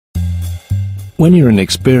When you're an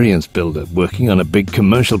experienced builder working on a big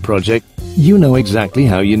commercial project, you know exactly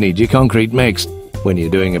how you need your concrete mixed. When you're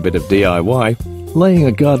doing a bit of DIY, laying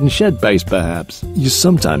a garden shed base perhaps, you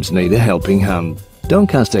sometimes need a helping hand.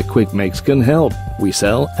 Doncaster Quick Mix can help. We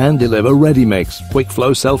sell and deliver ready mix, quick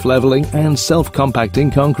flow self-leveling and self-compacting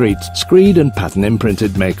concrete, screed and pattern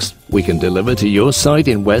imprinted mix. We can deliver to your site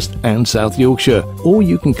in West and South Yorkshire, or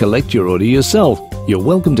you can collect your order yourself. You're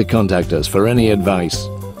welcome to contact us for any advice.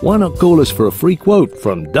 Why not call us for a free quote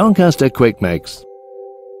from Doncaster Quick Mix?